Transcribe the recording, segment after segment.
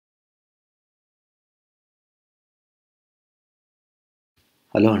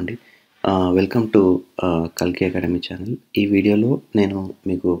Hello అండి. Welcome to కల్కి academy channel. ఈ వీడియోలో నేను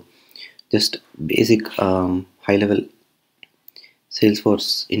మీకు just basic high level Salesforce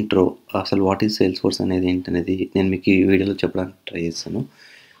intro, అసలు వాట్ ఈజ్ సేల్స్‌ఫోర్స్ అనేది ఏంటనేది నేను మీకు ఈ వీడియోలో చెప్పడానికి ట్రై చేస్తాను.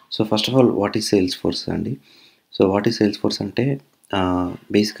 So first of all what is Salesforce అండి. సో వాట్ ఈజ్ సేల్స్‌ఫోర్స్ అంటే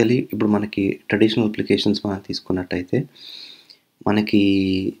బేసికలీ ఇప్పుడు మనకి ట్రెడిషనల్ అప్లికేషన్స్ మనం తీసుకున్నట్టయితే మనకి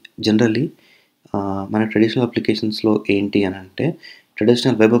జనరల్లీ మన ట్రెడిషనల్ అప్లికేషన్స్‌లో ఏంటి అనంటే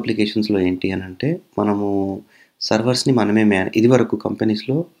ట్రెడిషనల్ వెబ్ అప్లికేషన్స్‌లో ఏంటి అనంటే మనము సర్వర్స్‌ని మనమే ఇదివరకు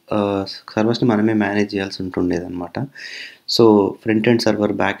కంపెనీస్‌లో సర్వర్స్‌ని మనమే మేనేజ్ చేయాల్సి ఉంటుండేదనమాట. So front end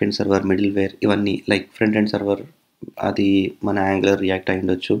server, back end server, middle wear ఇవన్నీ లైక్ ఫ్రంట్ ఎండ్ సర్వర్ అది మన యాంగులర్, రియాక్ట్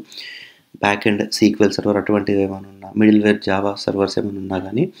అయ్యుండొచ్చు. బ్యాక్ ఎండ్ సీక్వెల్ సర్వర్ అటువంటివి ఏమైనా ఉన్నా, మిడిల్ వేర్ జావా సర్వర్స్ ఏమైనా ఉన్నా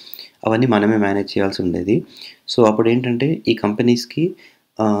గానీ అవన్నీ మనమే మేనేజ్ చేయాల్సి ఉండేది. సో అప్పుడేంటంటే ఈ కంపెనీస్‌కి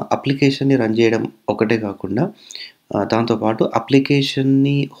అప్లికేషన్‌ని రన్ చేయడం ఒకటే కాకుండా దాంతో పాటు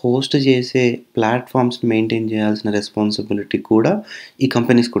అప్లికేషన్‌ని హోస్ట్ చేసే ప్లాట్‌ఫామ్స్‌ని మెయింటైన్ చేయాల్సిన రెస్పాన్సిబిలిటీ కూడా ఈ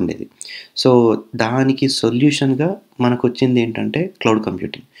కంపెనీస్‌కి ఉండేది. సో దానికి సొల్యూషన్‌గా మనకొచ్చిందేంటంటే cloud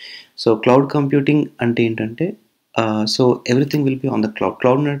computing. So cloud computing అంటే ఏంటంటే so everything will be on the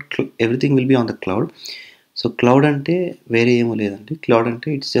cloud. Everything will be on the cloud. So cloud అంటే వేరే ఏమీ లేదండి. క్లౌడ్ అంటే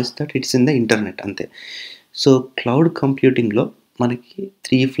it's just that it's in the internet అంతే. సో క్లౌడ్ కంప్యూటింగ్‌లో మనకి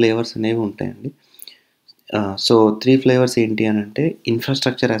 3 ఫ్లేవర్స్ అనేవి ఉంటాయండి. సో 3 ఫ్లేవర్స్ ఏంటి అనంటే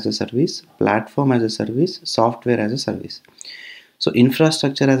infrastructure as a service, platform as a service, software as a service. So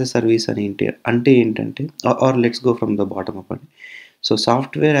infrastructure as a service అంటే ఏంటంటే are let's go from the bottom up అండి. So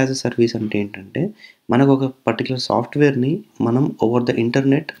software as a service అంటే ఏంటంటే మనకొక particular సాఫ్ట్‌వేర్‌ని మనం ఓవర్ ద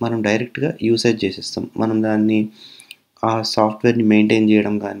ఇంటర్నెట్ మనం డైరెక్ట్‌గా యూసేజ్ చేసేస్తాం. మనం దాన్ని ఆ సాఫ్ట్‌వేర్‌ని మెయింటైన్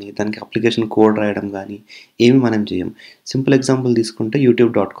చేయడం గానీ, దానికి అప్లికేషన్ కోడ్ రాయడం గానీ ఏమి మనం చేయం. సింపుల్ ఎగ్జాంపుల్ తీసుకుంటే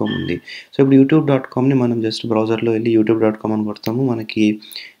యూట్యూబ్.కామ్ ఉంది. సో ఇప్పుడు యూట్యూబ్.కామ్‌ని మనం జస్ట్ బ్రౌజర్‌లో వెళ్లి యూట్యూబ్.కామ్ అని కొడతాము. మనకి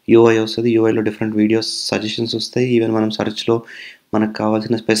యూఐ వస్తది. యూఐలో డిఫరెంట్ వీడియోస్ సజెషన్స్ వస్తాయి. ఈవెన్ మనం సెర్చ్‌లో మనకు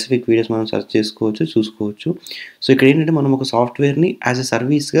కావాల్సిన స్పెసిఫిక్ వీడియోస్ మనం సెర్చ్ చేసుకోవచ్చు, చూసుకోవచ్చు. సో ఇక్కడేంటంటే మనం ఒక సాఫ్ట్‌వేర్‌ని as a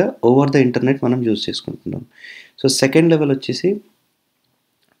సర్వీస్‌గా over the internet మనం యూజ్ చేసుకుంటున్నాం. సో సెకండ్ లెవెల్ వచ్చేసి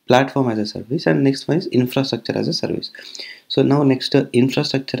platform as a service and next one is infrastructure as a service. So now next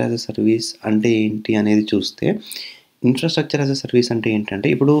infrastructure as a service అంటే ఏంటి అనేది చూస్తే, ఇన్‌ఫ్రాస్ట్రక్చర్ యాస్ ఎ సర్వీస్ అంటే ఏంటంటే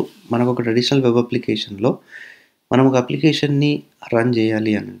ఇప్పుడు మనకొక ట్రెడిషనల్ వెబ్ అప్లికేషన్‌లో మనం ఒక అప్లికేషన్‌ని రన్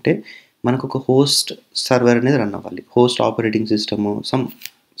చేయాలి అనంటే మనకొక హోస్ట్ సర్వర్ అనేది రన్ అవ్వాలి. Host operating system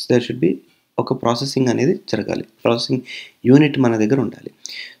there should be ఒక ప్రాసెసింగ్ అనేది జరగాలి. ప్రాసెసింగ్ యూనిట్ మన దగ్గర ఉండాలి.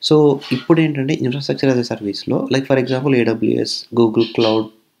 సో ఇప్పుడేంటంటే ఇన్‌ఫ్రాస్ట్రక్చర్ యాస్ ఎ సర్వీస్‌లో like for example AWS, Google cloud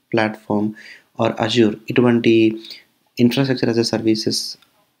platform are Azure ఇటువంటి ఇన్‌ఫ్రాస్ట్రక్చర్ యాస్ ఎ సర్వీసెస్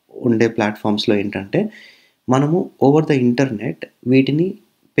ఉండే ప్లాట్‌ఫామ్స్‌లో ఏంటంటే మనము ఓవర్ ద ఇంటర్నెట్ వీటిని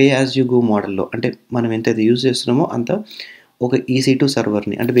పే యాజ్ యూ గో మోడల్‌లో అంటే మనం ఎంతైతే యూజ్ చేస్తున్నామో అంత ఒక EC2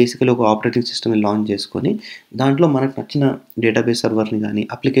 సర్వర్‌ని అంటే బేసికల్లీ ఒక ఆపరేటింగ్ సిస్టమ్‌ని లాంచ్ చేసుకొని దాంట్లో మనకు నచ్చిన డేటాబేస్ సర్వర్‌ని గానీ,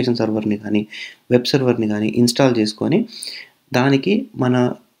 అప్లికేషన్ సర్వర్‌ని గానీ, వెబ్ సర్వర్‌ని గానీ ఇన్‌స్టాల్ చేసుకొని దానికి మన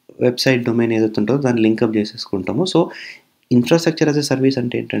వెబ్‌సైట్ డొమైన్ ఏదైతే ఉంటదో దాన్ని link up చేసేసుకుంటాము. So infrastructure as a service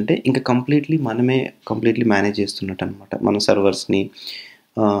అంటే ఏంటంటే ఇంకా మనమే కంప్లీట్‌లీ మేనేజ్ చేస్తున్నట్టనమాట. మన సర్వర్స్‌ని,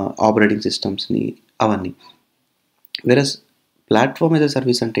 ఆపరేటింగ్ సిస్టమ్స్‌ని అవన్నీ. వేరస్ ప్లాట్‌ఫార్మ్ యాస్ ఎ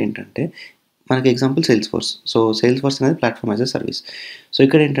సర్వీస్ అంటే ఏంటంటే మనకి ఎగ్జాంపుల్ సేల్స్‌ఫోర్స్. సో సేల్స్‌ఫోర్స్ అనేది platform as a service. So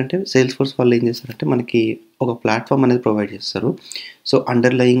ఇక్కడేంటంటే సేల్స్‌ఫోర్స్ వాళ్ళు ఏం చేస్తారంటే మనకి ఒక ప్లాట్‌ఫార్మ్ అనేది ప్రొవైడ్ చేస్తారు. So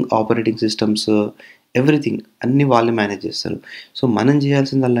underlying operating systems everything అన్నీ వాళ్ళే మేనేజ్ చేస్తారు. సో మనం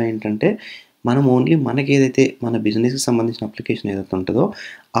చేయాల్సిందల్లా ఏంటంటే మనం ఓన్లీ మనకేదైతే మన బిజినెస్‌కి సంబంధించిన అప్లికేషన్ ఏదైతే ఉంటదో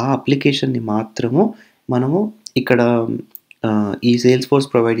ఆ అప్లికేషన్‌ని మాత్రము మనము ఇక్కడ ఈ సేల్స్‌ఫోర్స్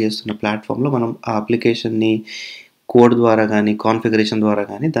ప్రొవైడ్ చేస్తున్న ప్లాట్‌ఫార్మ్‌లో మనం ఆ అప్లికేషన్‌ని కోడ్ ద్వారా గానీ, కాన్ఫిగరేషన్ ద్వారా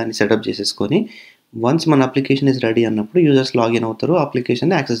గానీ దాన్ని సెటప్ చేసేసుకొని వన్స్ మన అప్లికేషన్ ఈస్ రెడీ అన్నప్పుడు యూజర్స్ లాగిన్ అవుతారు. ఆ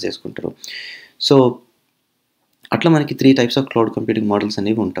అప్లికేషన్‌ని యాక్సెస్ చేసుకుంటారు. సో అట్లా మనకి 3 types of cloud computing models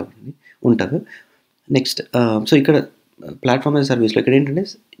అనేవి ఉంటాయి. నెక్స్ట్ సో ఇక్కడ ప్లాట్‌ఫార్మ్ యాస్ ఎ సర్వీస్‌లో ఇక్కడేంటంటే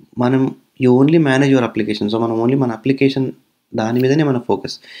మనం you only manage your application. So మనం ఓన్లీ మన అప్లికేషన్ దాని మీదనే మన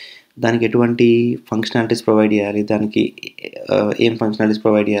ఫోకస్. దానికి ఎటువంటి ఫంక్షనాలిటీస్ ప్రొవైడ్ చేయాలి, దానికి ఏం ఫంక్షనాలిటీస్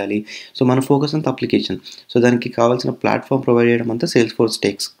ప్రొవైడ్ చేయాలి. సో మన ఫోకస్ అంతా అప్లికేషన్. సో దానికి కావాల్సిన ప్లాట్‌ఫార్మ్ ప్రొవైడ్ చేయడం అంతా సేల్స్‌ఫోర్స్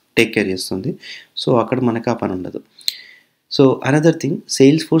టేక్ కేర్ చేస్తుంది. సో అక్కడ మనకు ఆ పని ఉండదు. సో అనదర్ థింగ్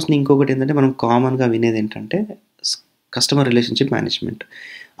సేల్స్‌ఫోర్స్‌ని ఇంకొకటి ఏంటంటే మనం కామన్‌గా వినేదేంటంటే కస్టమర్ రిలేషన్‌షిప్ మేనేజ్‌మెంట్.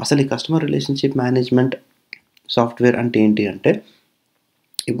 అసలు ఈ కస్టమర్ రిలేషన్‌షిప్ మేనేజ్‌మెంట్ సాఫ్ట్‌వేర్ అంటే ఏంటి అంటే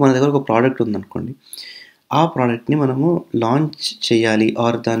ఇప్పుడు మన దగ్గర ఒక ప్రోడక్ట్ ఉందనుకోండి. ఆ ప్రోడక్ట్‌ని మనము లాంచ్ చేయాలి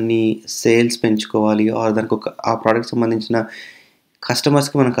ఆర్ దాన్ని సేల్స్ పెంచుకోవాలి ఆర్ ఆ ప్రోడక్ట్‌కి సంబంధించిన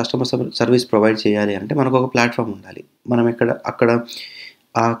కస్టమర్స్‌కి మనం కస్టమర్ సర్వీస్ ప్రొవైడ్ చేయాలి అంటే మనకొక ప్లాట్‌ఫార్మ్ ఉండాలి. మనం అక్కడ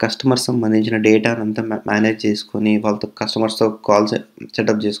ఆ కస్టమర్స్ సంబంధించిన డేటానంతా మేనేజ్ చేసుకొని, వాళ్ళతో కస్టమర్స్‌తో కాల్స్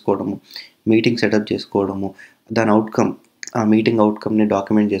సెటప్ చేసుకోవడము, మీటింగ్ సెటప్ చేసుకోవడము, దాని ఔట్‌కమ్ ఆ మీటింగ్ ఔట్‌కమ్‌ని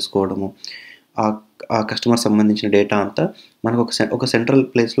డాక్యుమెంట్ చేసుకోవడము, ఆహ్, ఆ కస్టమర్ సంబంధించిన డేటా అంతా మనకు ఒక సెంట్రల్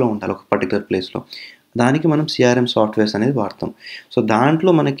ప్లేస్‌లో ఉండాలి. ఒక పర్టిక్యులర్ ప్లేస్‌లో. దానికి మనం సీఆర్ఎం సాఫ్ట్‌వేర్స్ అనేది వాడతాం. సో,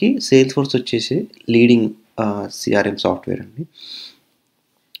 దాంట్లో మనకి సేల్స్‌ఫోర్స్ వచ్చేసి లీడింగ్ సీఆర్ఎం సాఫ్ట్‌వేర్ అండి.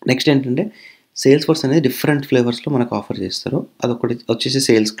 నెక్స్ట్ ఏంటంటే సేల్స్‌ఫోర్స్ అనేది డిఫరెంట్ ఫ్లేవర్స్‌లో మనకు ఆఫర్ చేస్తారు. అదొకటి వచ్చేసి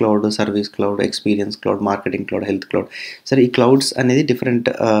sales cloud, service cloud, experience cloud, marketing cloud, health cloud. సరే ఈ క్లౌడ్స్ అనేది డిఫరెంట్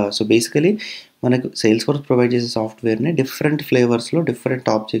సో, బేసికలీ మనకు సేల్స్‌ఫోర్స్ ప్రొవైడ్ చేసే సాఫ్ట్‌వేర్‌ని డిఫరెంట్ ఫ్లేవర్స్‌లో, డిఫరెంట్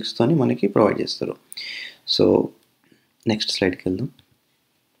ఆబ్జెక్ట్స్‌తోని మనకి ప్రొవైడ్ చేస్తారు. So, next స్లైడ్‌కెళ్దాం.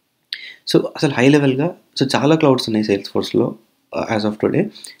 సో, అసలు హై లెవెల్‌గా చాలా క్లౌడ్స్ ఉన్నాయి సేల్స్‌ఫోర్స్‌లో యాస్ ఆఫ్ టుడే.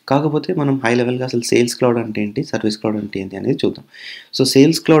 కాకపోతే మనం హై లెవెల్‌గా అసలు సేల్స్ క్లౌడ్ అంటే ఏంటి? సర్వీస్ క్లౌడ్ అంటే ఏంటి? అనేది చూద్దాం. సో,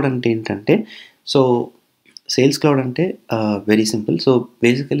 సేల్స్ క్లౌడ్ అంటే ఏంటంటే సో, సేల్స్ క్లౌడ్ అంటే వెరీ సింపుల్. సో,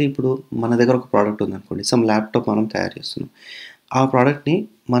 బేసికల్లీ ఇప్పుడు మన దగ్గర ఒక ప్రోడక్ట్ ఉందనుకోండి. సమ్ ల్యాప్‌టాప్ మనం తయారు చేస్తున్నాం. ఆ ప్రోడక్ట్‌ని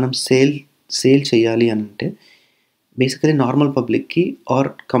మనం సేల్ చేయాలి అనంటే బేసికల్లీ నార్మల్ పబ్లిక్‌కి ఆర్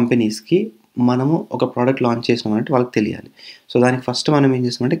కంపెనీస్‌కి మనము ఒక ప్రోడక్ట్ లాంచ్ చేసినామంటే వాళ్ళకి తెలియాలి. సో, దానికి ఫస్ట్ మనం ఏం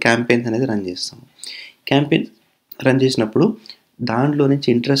చేస్తామంటే క్యాంపెయిన్స్ అనేది రన్ చేస్తాము. క్యాంపెయిన్ రన్ చేసినప్పుడు దాంట్లో నుంచి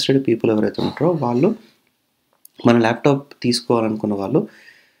ఇంట్రెస్టెడ్ పీపుల్ ఎవరైతే ఉంటారో వాళ్ళు మన ల్యాప్‌టాప్ తీసుకోవాలనుకున్న వాళ్ళు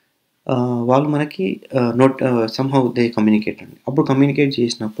మనకి సమ్‌హౌ దే కమ్యూనికేట్ అండి. అప్పుడు కమ్యూనికేట్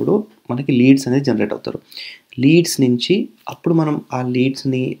చేసినప్పుడు మనకి లీడ్స్ అనేది జనరేట్ అవుతారు. లీడ్స్ నుంచి అప్పుడు మనం ఆ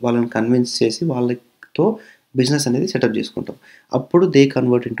లీడ్స్‌ని వాళ్ళని కన్విన్స్ చేసి వాళ్ళతో బిజినెస్ అనేది సెటప్ చేసుకుంటాం. అప్పుడు they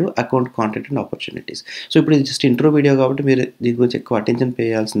convert into account contact and opportunities. So, ఇప్పుడు ఇది జస్ట్ ఇంట్రో వీడియో కాబట్టి మీరు దీని గురించి ఎక్కువ అటెన్షన్ పే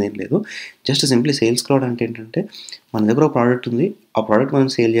చేయాల్సిందేం లేదు. జస్ట్ సింప్లీ సేల్స్ క్లౌడ్ అంటే ఏంటంటే మన దగ్గర ఒక ప్రోడక్ట్ ఉంది. ఆ ప్రోడక్ట్ మనం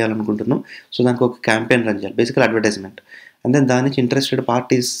సేల్ చేయాలనుకుంటున్నాం. సో, దానికి ఒక క్యాంపెయిన్ రన్ చేయాలి. బేసికల్ అడ్వర్టైజ్‌మెంట్. అండ్ దెన్ దాని నుంచి ఇంట్రెస్టెడ్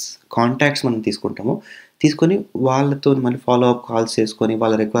పార్టీస్ కాంటాక్ట్స్ మనం తీసుకుంటాము. తీసుకొని వాళ్ళతో మళ్ళీ ఫాలో అప్ కాల్స్ చేసుకొని,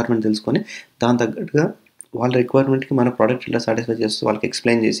 వాళ్ళ రిక్వైర్మెంట్ తెలుసుకొని, దానికి తగ్గట్టుగా వాళ్ళ రిక్వైర్మెంట్‌కి మన ప్రొడక్ట్ ఎలా సాటిస్ఫై చేస్తూ వాళ్ళకి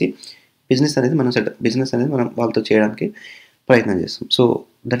ఎక్స్‌ప్లెయిన్ చేసి, బిజినెస్ అనేది మనం వాళ్ళతో చేయడానికి ప్రయత్నం చేస్తాం. So,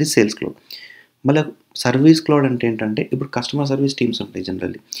 that is sales cloud. మళ్ళా సర్వీస్ క్లౌడ్ అంటే ఏంటంటే, ఇప్పుడు కస్టమర్ సర్వీస్ టీమ్స్ ఉంటాయి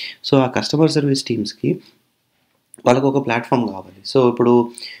జనరల్లీ. సో, ఆ కస్టమర్ సర్వీస్ టీమ్స్‌కి వాళ్ళకొక ప్లాట్‌ఫార్మ్ కావాలి. సో, ఇప్పుడు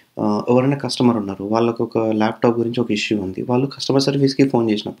ఎవరైనా కస్టమర్ ఉన్నారు. వాళ్ళకొక ల్యాప్‌టాప్ గురించి ఒక ఇష్యూ ఉంది. వాళ్ళు కస్టమర్ సర్వీస్‌కి ఫోన్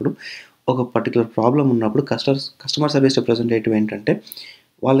చేసినప్పుడు, ఒక పర్టిక్యులర్ ప్రాబ్లమ్ ఉన్నప్పుడు కస్టమర్ సర్వీస్ రిప్రజెంటేటివ్ ఏంటంటే,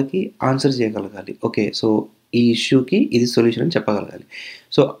 వాళ్ళకి ఆన్సర్ చేయగలగాలి. ఓకే. సో, ఈ ఇష్యూకి ఇది సొల్యూషన్ అని చెప్పగలగాలి.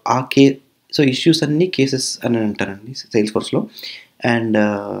 సో, ఆ కే సో, ఇష్యూస్ అన్నీ కేసెస్ అని అంటారండి సేల్స్‌ఫోర్స్‌లో. అండ్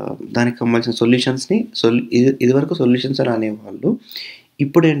దానికి సంబంధించిన సొల్యూషన్స్‌ని ఇదివరకు సొల్యూషన్స్ అని అనేవాళ్ళు.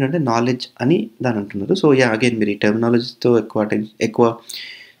 ఇప్పుడేంటంటే నాలెడ్జ్ అని దాన్నంటున్నారు. So, yeah! అగైన్ మీరు ఈ టెర్మినాలజీస్‌తో ఎక్కువ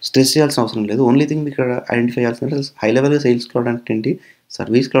స్ట్రెస్ చేయాల్సిన అవసరం లేదు. ఓన్లీ థింగ్ మీరిక్కడ ఐడెంటిఫై చేయాల్సిందంటే హై లెవెల్‌గా సేల్స్ క్లౌడ్ అంటే ఏంటి?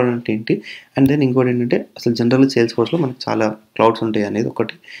 సర్వీస్ క్లౌడ్ అంటే ఏంటి? అండ్ దెన్ ఇంకోటేంటంటే అసలు జనరల్‌గా సేల్స్‌ఫోర్స్‌లో మనకు చాలా క్లౌడ్స్ ఉంటాయనేది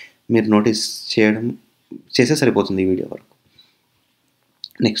ఒకటి మీరు నోటీస్ చేస్తే సరిపోతుంది ఈ వీడియో వరకు.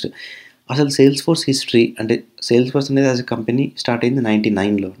 నెక్స్ట్ అసలు సేల్స్‌ఫోర్స్ హిస్టరీ అంటే సేల్స్‌ఫోర్స్ అనేది యాస్ ఎ కంపెనీ స్టార్ట్ అయింది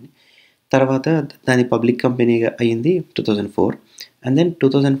 99లో అండి. తర్వాత దాని పబ్లిక్ కంపెనీగా అయింది 2004. అండ్ దెన్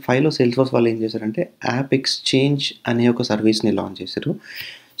 2005లో సేల్స్‌ఫోర్స్ వాళ్ళు ఏం చేశారంటే యాప్ ఎక్స్‌చేంజ్ అనే ఒక సర్వీస్‌ని లాంచ్ చేశారు.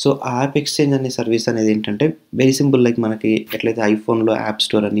 సో, ఆ యాప్ ఎక్స్‌చేంజ్ అనే సర్వీస్ అనేది ఏంటంటే వెరీ సింపుల్ లైక్ మనకి ఎట్లయితే ఐఫోన్‌లో యాప్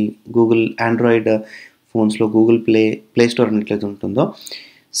స్టోర్ అని, ఆండ్రాయిడ్ ఫోన్స్‌లో ప్లే స్టోర్ అని ఎట్లయితే ఉంటుందో,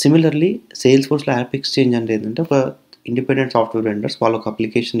 సిమిలర్‌లీ సేల్స్‌ఫోర్స్‌లో యాప్ ఎక్స్‌చేంజ్ అంటే ఏంటంటే ఒక ఇండిపెండెంట్ సాఫ్ట్‌వేర్ వెండర్స్ వాళ్ళు ఒక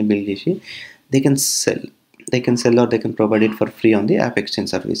అప్లికేషన్‌ని బిల్డ్ చేసి they can sell are they can provide it for free on the app exchange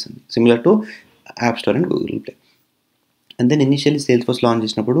service అండి. Similar to app store and Google play. And then initially Salesforce launch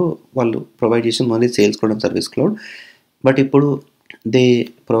చేసినప్పుడు వాళ్ళు provide చేసింది only sales cloud and service cloud. But ఇప్పుడు they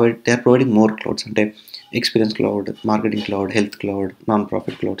they are providing more clouds అంటే experience cloud, marketing cloud, health cloud, non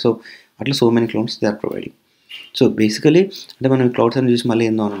profit cloud. So, అట్లా so many clouds they are providing. So, basically అంటే మనం clouds అని చూసి మళ్ళీ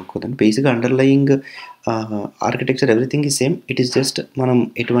ఏందో అని అనుకోవద్దండి. బేసిక్‌గా underlying architecture everything is same. It is just మనం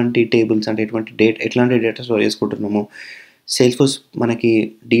ఎటువంటి టేబుల్స్ అంటే ఎట్లాంటి డేటా స్టోర్ చేసుకుంటున్నామో, సేల్స్‌ఫోర్స్ మనకి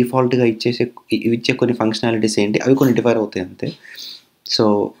డిఫాల్ట్‌గా ఇచ్చే కొన్ని ఫంక్షనాలిటీస్ ఏంటి అవి కొన్ని డిఫైర్ అవుతాయి అంతే. సో,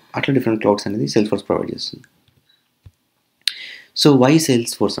 అట్లా డిఫరెంట్ క్లౌడ్స్ అనేది సేల్స్‌ఫోర్స్ ప్రొవైడ్ చేస్తుంది. సో, వై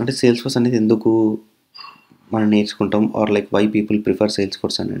సేల్స్‌ఫోర్స్ అంటే సేల్స్‌ఫోర్స్ అనేది ఎందుకు మనం నేర్చుకుంటాం are like why people prefer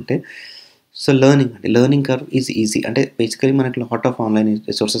Salesforce అని అంటే so, learning curve is easy. అంటే బేసికల్లీ మనకి లాట్ ఆఫ్ ఆన్‌లైన్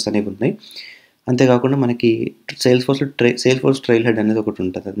రిసోర్సెస్ అనేవి ఉన్నాయి. అంతేకాకుండా మనకి సేల్స్‌ఫోర్స్ ట్రైల్ హెడ్ అనేది ఒకటి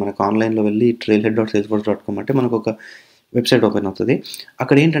ఉంటది. అది మనకు ఆన్‌లైన్‌లో వెళ్ళి trailhead.salesforce.com అంటే మనకొక వెబ్‌సైట్ ఓపెన్ అవుతది.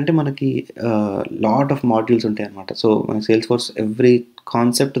 అక్కడ ఏంటంటే మనకి లాట్ ఆఫ్ మాడ్యూల్స్ ఉంటాయన్నమాట. సో, మనకి సేల్స్‌ఫోర్స్ ఎవ్రీ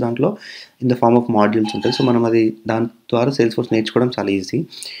కాన్సెప్ట్ దాంట్లో in the form of modules ఉంటాయి. సో, మనం అది దాని ద్వారా సేల్స్‌ఫోర్స్ నేర్చుకోవడం చాలా ఈజీ.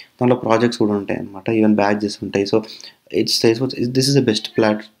 దాంట్లో ప్రాజెక్ట్స్ కూడా ఉంటాయన్నమాట. ఈవెన్ బ్యాడ్జెస్ ఉంటాయి. So, this is the best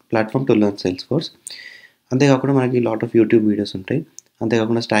platform to learn Salesforce. అంతేకాకుండా మనకి లాట్ ఆఫ్ యూట్యూబ్ వీడియోస్ ఉంటాయి.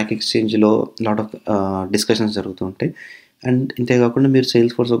 అంతేకాకుండా స్టాక్ ఎక్స్చేంజ్లో లాట్ ఆఫ్ డిస్కషన్స్ జరుగుతూ ఉంటాయి. అండ్ ఇంతేకాకుండా మీరు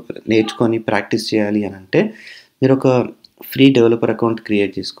సేల్స్‌ఫోర్స్ నేర్చుకొని ప్రాక్టీస్ చేయాలి అని అంటే మీరు ఒక ఫ్రీ డెవలపర్ అకౌంట్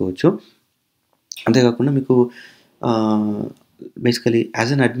క్రియేట్ చేసుకోవచ్చు. అంతేకాకుండా మీకు basically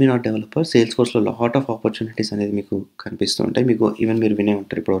as an admin are developer సేల్స్‌ఫోర్స్‌లో lot of opportunities అనేది మీకు కనిపిస్తూ ఉంటాయి. మీకు ఈవెన్ మీరు వినే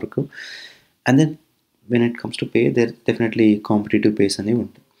ఉంటారు ఇప్పటివరకు. And then when it comes to pay there definitely competitive face అనేవి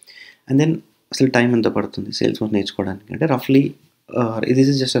ఉంటాయి. అండ్ దెన్ అసలు టైం ఎంత పడుతుంది సేల్స్‌ఫోర్స్ నేర్చుకోవడానికి అంటే రఫ్లీ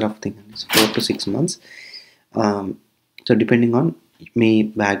this is just a rough thing అండి. 4 to 6 months. So depending on me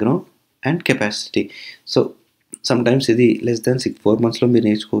background and capacity. So sometimes ఇది less than 4 monthsలో మీరు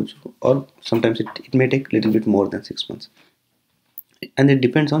నేర్చుకోవచ్చు. Or sometimes it may take little bit more than 6 months. And it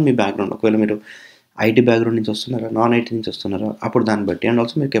depends on me background. ఒకవేళ మీరు IT background నుంచి వస్తున్నారా, non IT నుంచి వస్తున్నారా, అప్పుడు దాన్ని బట్టి అండ్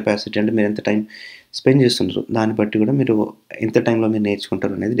ఆల్సో మీరు కెపాసిటీ అంటే మీరు ఎంత టైం స్పెండ్ చేస్తున్నారు దాన్ని బట్టి కూడా మీరు ఎంత టైంలో మీరు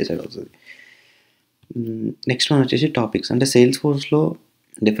నేర్చుకుంటారు అనేది డిసైడ్ అవుతుంది. నెక్స్ట్ వన్ వచ్చేసి టాపిక్స్. అంటే సేల్స్‌ఫోర్స్‌లో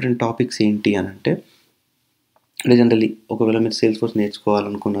డిఫరెంట్ టాపిక్స్ ఏంటి అని అంటే జనరల్లీ ఒకవేళ మీరు సేల్స్‌ఫోర్స్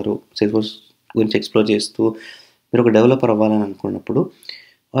నేర్చుకోవాలనుకున్నారు, సేల్స్‌ఫోర్స్ గురించి ఎక్స్‌ప్లోర్ చేస్తూ మీరు ఒక డెవలపర్ అవ్వాలని అనుకున్నప్పుడు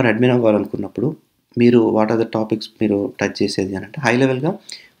ఆర్ అడ్మిన్ అవ్వాలనుకున్నప్పుడు మీరు వాట్ ఆర్ ద టాపిక్స్ మీరు టచ్ చేసేది అని అంటే హై లెవెల్‌గా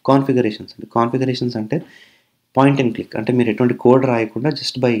కాన్ఫిగరేషన్స్ అండి. కాన్ఫిగరేషన్స్ అంటే పాయింట్ అండ్ క్లిక్. అంటే మీరు ఎటువంటి కోడ్ రాయకుండా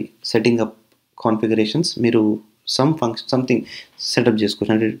just by setting up configurations మీరు సంథింగ్ సెటప్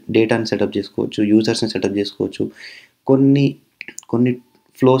చేసుకోవచ్చు. అంటే డేటాని సెటప్ చేసుకోవచ్చు, యూజర్స్‌ని సెటప్ చేసుకోవచ్చు, కొన్ని కొన్ని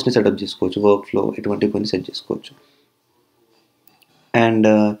ఫ్లోస్‌ని సెటప్ చేసుకోవచ్చు, వర్క్ ఫ్లో ఇటువంటివి కొన్ని సెట్ చేసుకోవచ్చు. అండ్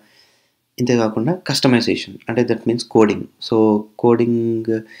ఇంతే కాకుండా కస్టమైజేషన్ అంటే దట్ మీన్స్ కోడింగ్.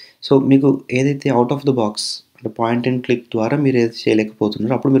 సో మీకు ఏదైతే అవుట్ ఆఫ్ ద బాక్స్ అంటే పాయింట్ అండ్ క్లిక్ ద్వారా మీరు ఏదైతే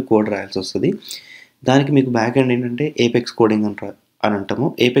చేయలేకపోతున్నారో అప్పుడు మీరు కోడ్ రాయాల్సి వస్తుంది. దానికి మీకు బ్యాక్ ఎండ్ ఏంటంటే ఏపెక్స్ కోడింగ్ అని అంటాము.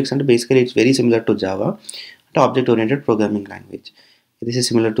 ఏపెక్స్ అంటే basically it's very similar to Java. అంటే object oriented programming language. This is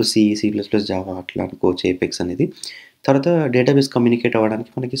similar to C++, Java అట్లా అనుకోవచ్చు ఏపెక్స్ అనేది. తర్వాత డేటాబేస్ కమ్యూనికేట్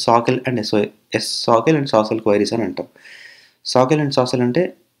అవ్వడానికి మనకి సాకెల్ అండ్ సాసెల్ క్వైరీస్ అని అంటాం. సాకెల్ అండ్ సాసెల్ అంటే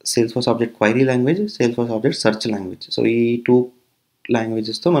Salesforce object query language, Salesforce object search language. So ఈ 2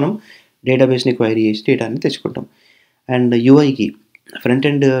 లాంగ్వేజెస్‌తో మనం డేటాబేస్‌ని క్వైరీ చేసి డేటాని తెచ్చుకుంటాం. అండ్ యూఐకి ఫ్రంట్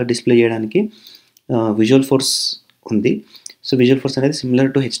ఎండ్ డిస్ప్లే చేయడానికి విజువల్ ఫోర్స్ ఉంది. సో విజువల్ ఫోర్స్ అనేది సిమిలర్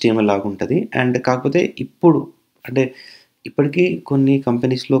టు హెచ్టీఎంఎల్ లాగా ఉంటుంది. అండ్ కాకపోతే అంటే ఇప్పటికీ కొన్ని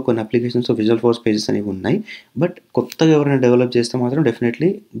కంపెనీస్‌లో కొన్ని అప్లికేషన్స్‌లో విజువల్ ఫోర్స్ పేజెస్ అనేవి ఉన్నాయి. బట్ కొత్తగా ఎవరైనా డెవలప్ చేస్తే మాత్రం definitely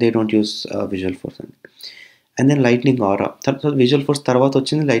they don't use visual force అండి. అండ్ దెన్ లైట్నింగ్ ఆరా. తర్వాత విజువల్ ఫోర్స్ తర్వాత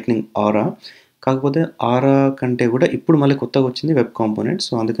వచ్చింది లైట్నింగ్ ఆరా. కాకపోతే ఆరా కంటే కూడా ఇప్పుడు మళ్ళీ కొత్తగా వచ్చింది వెబ్ కాంపోనెంట్స్.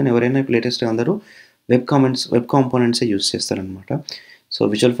 సో అందుకని ఎవరైనా ఇప్పుడు లేటెస్ట్‌గా అందరూ వెబ్ కాంపోనెంట్సే యూజ్ చేస్తారనమాట. సో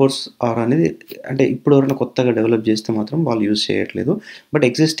విజువల్ ఫోర్స్ ఆరా అనేది అంటే ఇప్పుడు ఎవరైనా కొత్తగా డెవలప్ చేస్తే మాత్రం వాళ్ళు యూజ్ చేయట్లేదు. బట్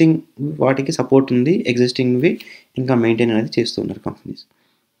ఎగ్జిస్టింగ్ వాటికి సపోర్ట్ ఉంది. ఎగ్జిస్టింగ్‌వి ఇంకా మెయింటైన్ అనేది చేస్తున్నారు కంపెనీస్.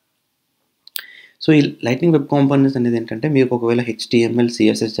 సో ఈ లైట్నింగ్ వెబ్ కాంపోనెంట్స్ అనేది ఏంటంటే మీకు ఒకవేళ హెచ్టీఎంఎల్,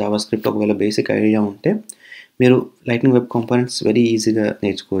 సిఎస్ఎస్, జావాస్క్రిప్ట్ ఒకవేళ బేసిక్ ఐడియా ఉంటే మీరు లైట్నింగ్ వెబ్ కాంపోనెంట్స్ వెరీ ఈజీగా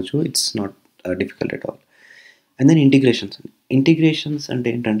నేర్చుకోవచ్చు. It's not difficult at all. And then integrations అంటే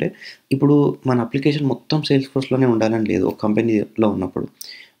ఏంటంటే ఇప్పుడు మన అప్లికేషన్ మొత్తం సేల్స్‌ఫోర్స్‌లోనే ఉండాలని లేదు ఒక కంపెనీలో ఉన్నప్పుడు.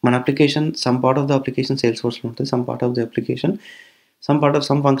 మన application some part of the application సేల్స్‌ఫోర్స్‌లో ఉంటుంది. Some part of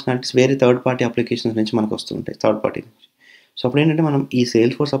some functionalities వేరే థర్డ్ పార్టీ అప్లికేషన్స్ నుంచి మనకు వస్తూ ఉంటాయి థర్డ్ పార్టీ నుంచి. సో అప్పుడేంటంటే మనం ఈ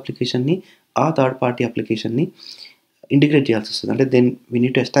సేల్స్‌ఫోర్స్ అప్లికేషన్‌ని ఆ థర్డ్ పార్టీ అప్లికేషన్‌ని ఇంటిగ్రేట్ చేయాల్సి వస్తుంది. అంటే then we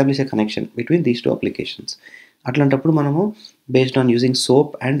need to establish a connection between these 2 applications. అట్లాంటప్పుడు మనము based on using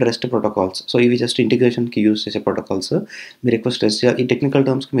soap and rest protocols. So ఇవి జస్ట్ ఇంటిగ్రేషన్‌కి యూజ్ చేసే ప్రోటోకాల్స్. మీరు ఎక్కువ స్ట్రెస్ చేయాలి ఈ టెక్నికల్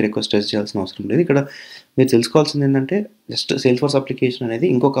టర్మ్స్‌కి మీరు ఎక్కువ స్ట్రెస్ చేయాల్సిన అవసరం లేదు. ఇక్కడ మీరు తెలుసుకోవాల్సింది ఏంటంటే జస్ట్ సేల్స్‌ఫోర్స్ అప్లికేషన్ అనేది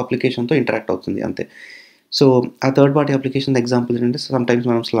ఇంకొక అప్లికేషన్‌తో ఇంటరాక్ట్ అవుతుంది అంతే. సో ఆ థర్డ్ పార్టీ అప్లికేషన్ ఎగ్జాంపుల్ ఏంటంటే సమ్‌టైమ్స్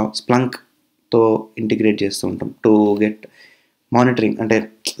మనం స్ప్లంక్‌తో ఇంటిగ్రేట్ చేస్తూ ఉంటాం టు గెట్ మానిటరింగ్. అంటే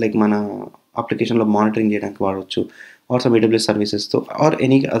లైక్ మన అప్లికేషన్‌లో మానిటరింగ్ చేయడానికి వాడవచ్చు. Are some AWS సర్వీసెస్‌తో or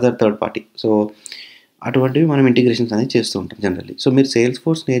any other third party. So అటువంటివి మనం ఇంటిగ్రేషన్స్ అనేది చేస్తూ ఉంటాం జనరల్లీ. సో మీరు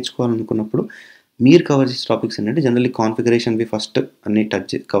సేల్స్‌ఫోర్స్ నేర్చుకోవాలనుకున్నప్పుడు మీరు కవర్ చేసే టాపిక్స్ ఏంటంటే జనరల్లీ కాన్ఫిగరేషన్‌వి ఫస్ట్ అన్నీ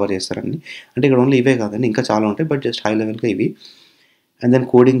కవర్ చేస్తారండి. అంటే ఇక్కడ ఓన్లీ ఇవే కాదండి ఇంకా చాలా ఉంటాయి. బట్ జస్ట్ హై లెవెల్‌గా ఇవి. అండ్ దెన్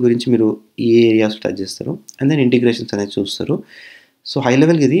కోడింగ్ గురించి మీరు ఈ ఏరియాస్ టచ్ చేస్తారు. అండ్ దెన్ ఇంటిగ్రేషన్స్ అనేది చూస్తారు. సో హై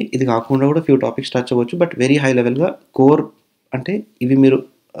లెవెల్‌గా ఇది కాకుండా కూడా ఫ్యూ టాపిక్స్ టచ్ అవ్వచ్చు. బట్ వెరీ హై లెవెల్‌గా కోర్ అంటే ఇవి మీరు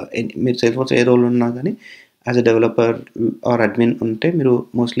సేల్స్‌ఫోర్స్ ఏ రోల్ ఉన్నా కానీ as a developer are admin ఉంటే మీరు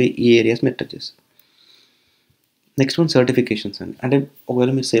మోస్ట్లీ ఈ ఏరియాస్ మీరు టచ్ చేస్తారు. నెక్స్ట్ వన్ సర్టిఫికేషన్స్ అండి. అంటే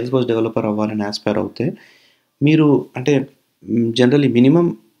ఒకవేళ మీరు సేల్స్‌ఫోర్స్ డెవలపర్ అవ్వాలని యాస్పైర్ అవుతే మీరు అంటే జనరల్లీ మినిమమ్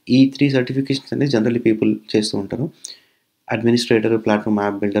ఈ 3 సర్టిఫికేషన్స్ అనేది జనరల్లీ పీపుల్ చేస్తూ ఉంటారు. Administrator, platform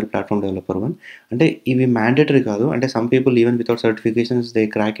app builder, platform developer 1. అంటే ఇవి మ్యాండేటరీ కాదు. అంటే some people even without certifications they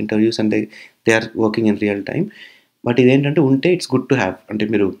crack interviews and they are working in real time. But ఇదేంటంటే ఉంటే ఇట్స్ గుడ్ టు హ్యావ్. అంటే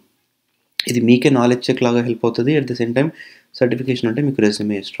మీరు ఇది మీకే నాలెడ్జ్ చెక్ లాగా హెల్ప్ అవుతుంది. At the same time certification అంటే మీకు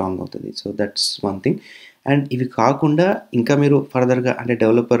రెజ్యూమే స్ట్రాంగ్ అవుతుంది. So that's one thing. And ఇవి కాకుండా ఇంకా మీరు ఫర్దర్గా అంటే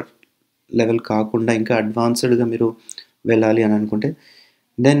డెవలపర్ లెవెల్ కాకుండా ఇంకా అడ్వాన్స్డ్గా మీరు వెళ్ళాలి అని అనుకుంటే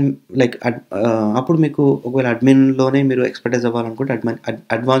దెన్ లైక్ అప్పుడు మీకు ఒకవేళ అడ్మిన్లోనే మీరు ఎక్స్పర్టైజ్ అవ్వాలనుకుంటే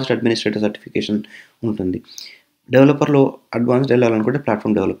అడ్వాన్స్డ్ అడ్మినిస్ట్రేటర్ సర్టిఫికేషన్ ఉంటుంది. డెవలపర్లో అడ్వాన్స్డ్ వెళ్ళాలనుకుంటే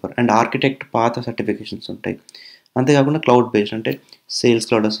ప్లాట్ఫామ్ డెవలపర్ అండ్ ఆర్కిటెక్ట్ పాత సర్టిఫికేషన్స్ ఉంటాయి. అంతేకాకుండా క్లౌడ్ బేస్డ్ అంటే సేల్స్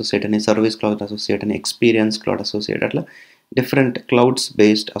క్లౌడ్ అసోసియేట్ అని, సర్వీస్ క్లౌడ్ అసోసియేట్ అని, ఎక్స్పీరియన్స్ క్లౌడ్ అసోసియేట్, అట్లా డిఫరెంట్ క్లౌడ్స్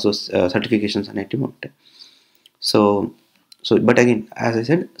బేస్డ్ సర్టిఫికేషన్స్ అనేటివి ఉంటాయి. So but again as I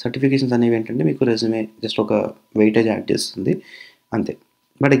said certifications అనేవి ఏంటంటే మీకు రెజ్యూమే జస్ట్ ఒక వెయిటేజ్ యాడ్ చేస్తుంది అంతే.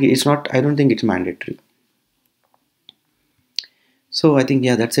 But it's not, I don't think it's mandatory. So I think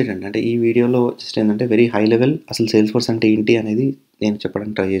that's it అండి. అంటే ఈ వీడియోలో జస్ట్ ఏంటంటే వెరీ హై లెవెల్ అసలు సేల్స్ ఫోర్స్ అంటే ఏంటి అనేది నేను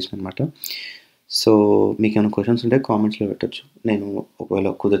చెప్పడానికి ట్రై చేసాను అనమాట. సో మీకు ఏమైనా క్వశ్చన్స్ ఉంటే కామెంట్స్లో పెట్టచ్చు. నేను ఒకవేళ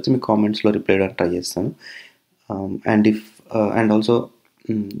కుదిరితే మీకు కామెంట్స్లో రిప్లై చేయడానికి ట్రై చేస్తాను. అండ్ ఆల్సో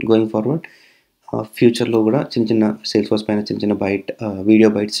గోయింగ్ ఫార్వర్డ్ ఫ్యూచర్లో కూడా చిన్న సేల్స్ ఫోర్స్ పైన చిన్న వీడియో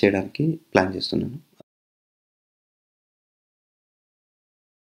బైట్స్ చేయడానికి ప్లాన్ చేస్తున్నాను.